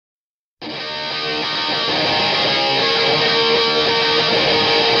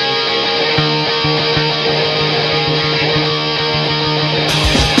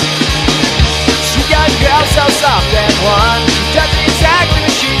soft and one, does exactly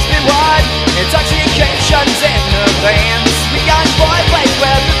what she's been won. Intoxication's in her veins. The young boy plays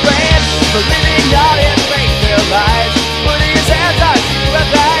with the brain, believing all in faith their lives, putting his hands on to her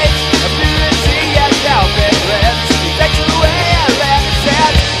thighs. A purity and velvet lips, he takes away her and his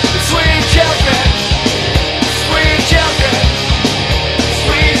hands. The sweet children, sweet children,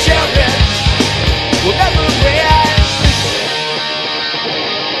 sweet children will never win.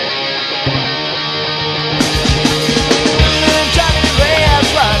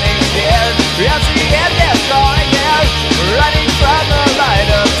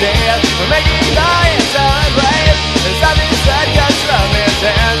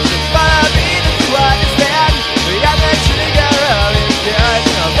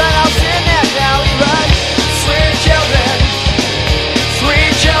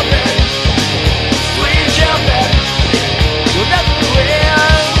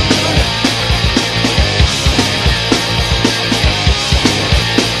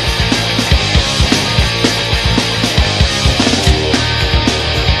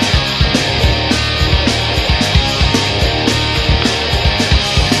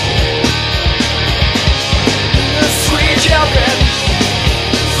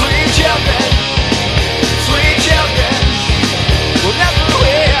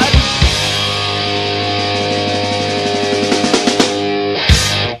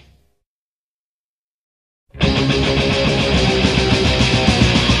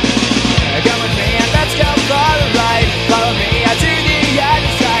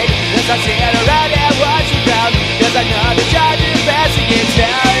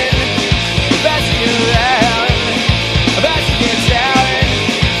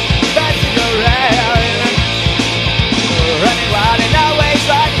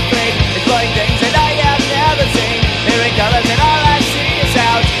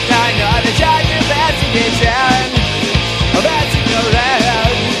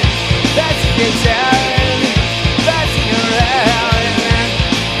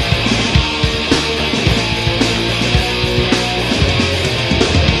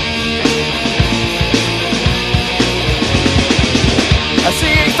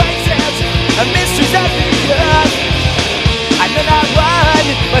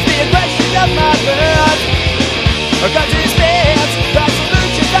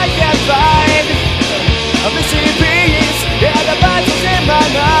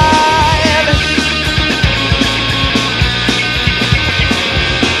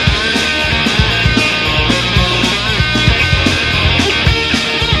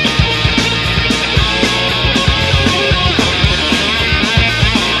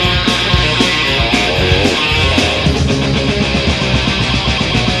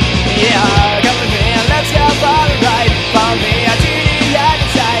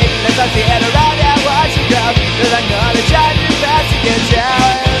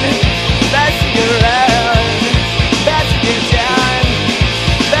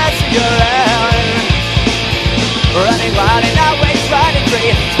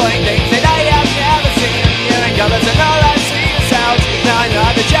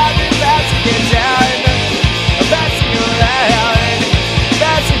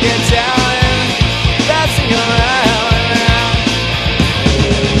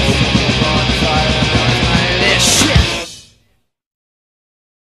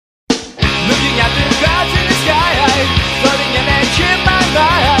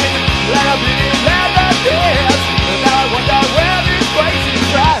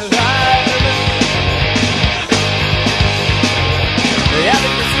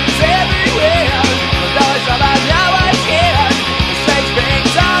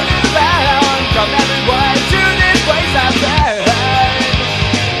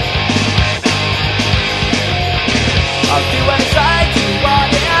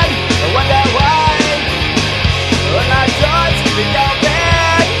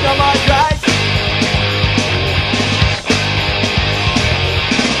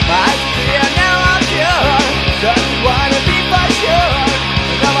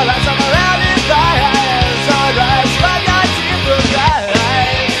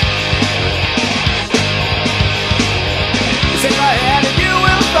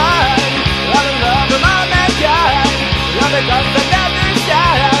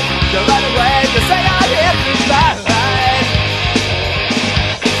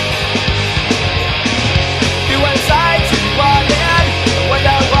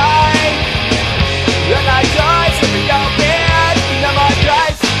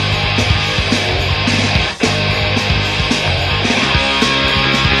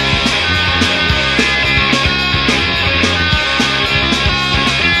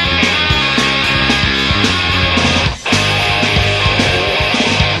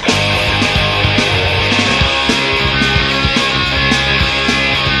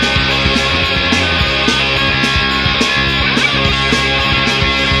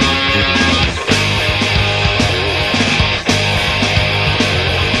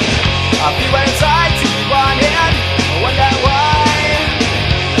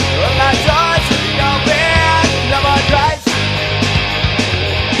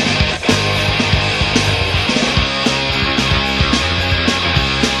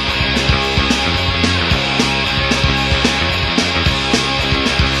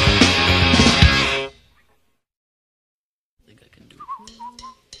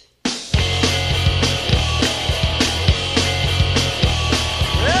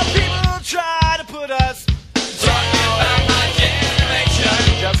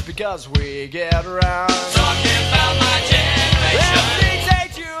 'cause we get around. Talking about my generation. Things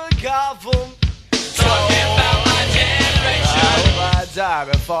ain't you couple. Talking about my generation. I hope I die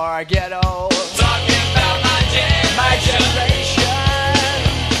before I get old. Talking about my generation. My generation.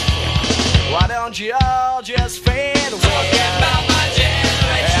 Why don't you all just fade away? Talking about my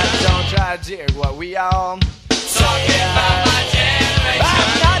generation. And don't try to dig what we own. Talking about my generation.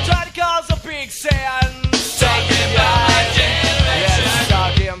 I'm not trying to cause a big sense. Talking about my generation. Yes,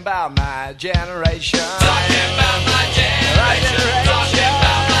 talking about my generation. Talking about my generation. Talking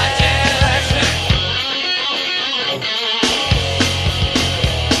about my generation.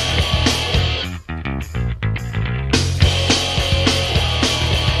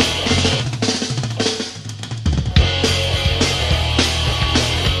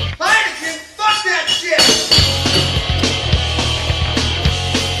 Heineken, fuck that shit!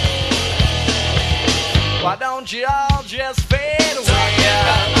 Why don't you all just fade away? Talking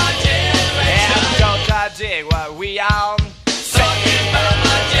about my generation. And don't try to dig what we own. Talking about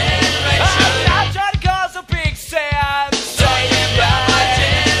my generation. I'm not trying to cause a big sense. Talking about my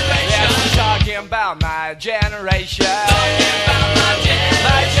generation. Yes, talking about my generation. Talking about